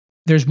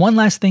there's one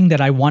last thing that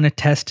I want to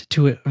test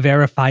to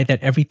verify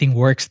that everything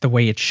works the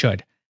way it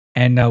should.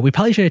 And we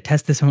probably should have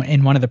tested this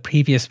in one of the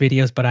previous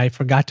videos, but I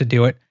forgot to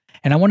do it.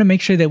 And I want to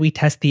make sure that we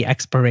test the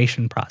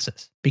expiration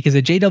process, because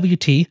a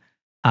JWT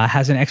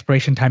has an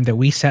expiration time that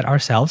we set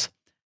ourselves.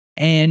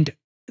 And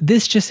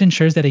this just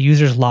ensures that a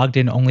user is logged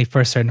in only for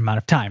a certain amount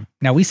of time.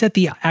 Now, we set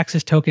the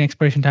access token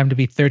expiration time to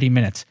be 30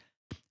 minutes.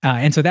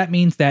 And so that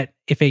means that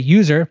if a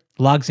user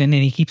logs in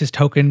and he keeps his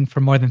token for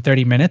more than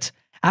 30 minutes,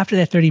 after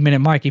that 30-minute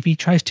mark, if he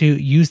tries to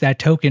use that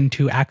token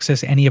to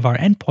access any of our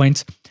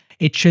endpoints,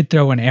 it should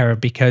throw an error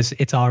because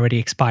it's already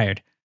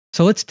expired.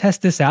 So let's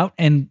test this out.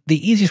 And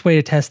the easiest way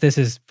to test this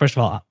is, first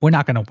of all, we're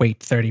not going to wait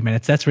 30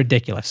 minutes. That's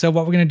ridiculous. So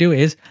what we're going to do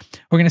is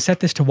we're going to set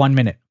this to 1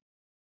 minute.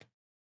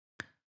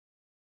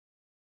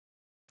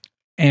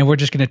 And we're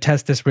just going to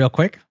test this real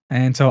quick.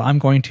 And so I'm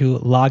going to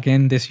log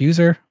in this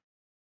user.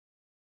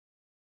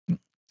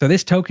 So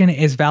this token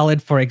is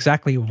valid for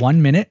exactly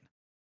 1 minute.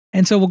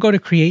 And so we'll go to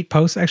create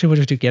post. Actually, we'll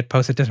just do get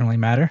post. It doesn't really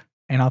matter.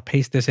 And I'll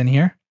paste this in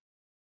here.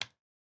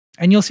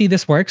 And you'll see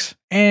this works.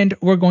 And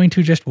we're going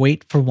to just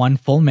wait for 1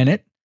 full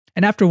minute.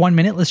 And after 1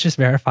 minute, let's just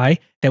verify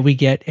that we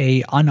get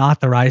a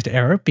unauthorized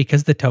error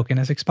because the token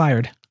has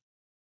expired.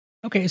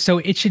 Okay, so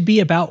it should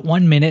be about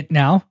 1 minute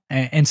now.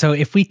 And so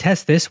if we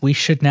test this, we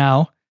should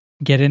now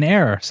get an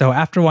error. So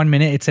after 1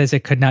 minute, it says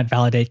it could not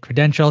validate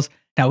credentials.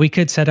 Now we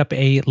could set up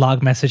a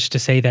log message to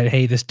say that,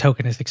 hey, this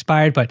token is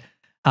expired, but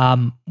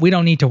we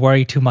don't need to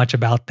worry too much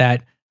about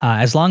that.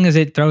 As long as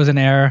it throws an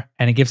error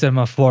and it gives them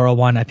a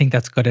 401, I think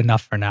that's good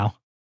enough for now.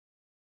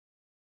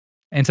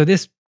 And so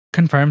this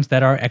confirms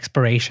that our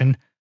expiration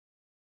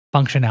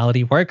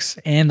functionality works.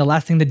 And the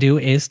last thing to do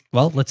is,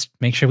 well, let's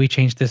make sure we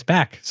change this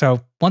back.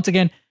 So once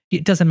again,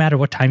 it doesn't matter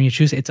what time you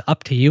choose. It's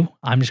up to you.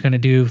 I'm just going to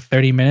do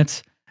 30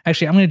 minutes.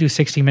 Actually, I'm going to do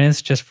 60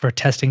 minutes just for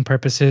testing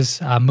purposes.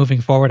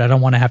 Moving forward, I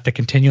don't want to have to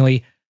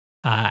continually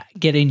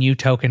get a new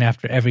token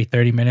after every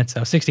 30 minutes.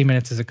 So 60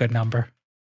 minutes is a good number.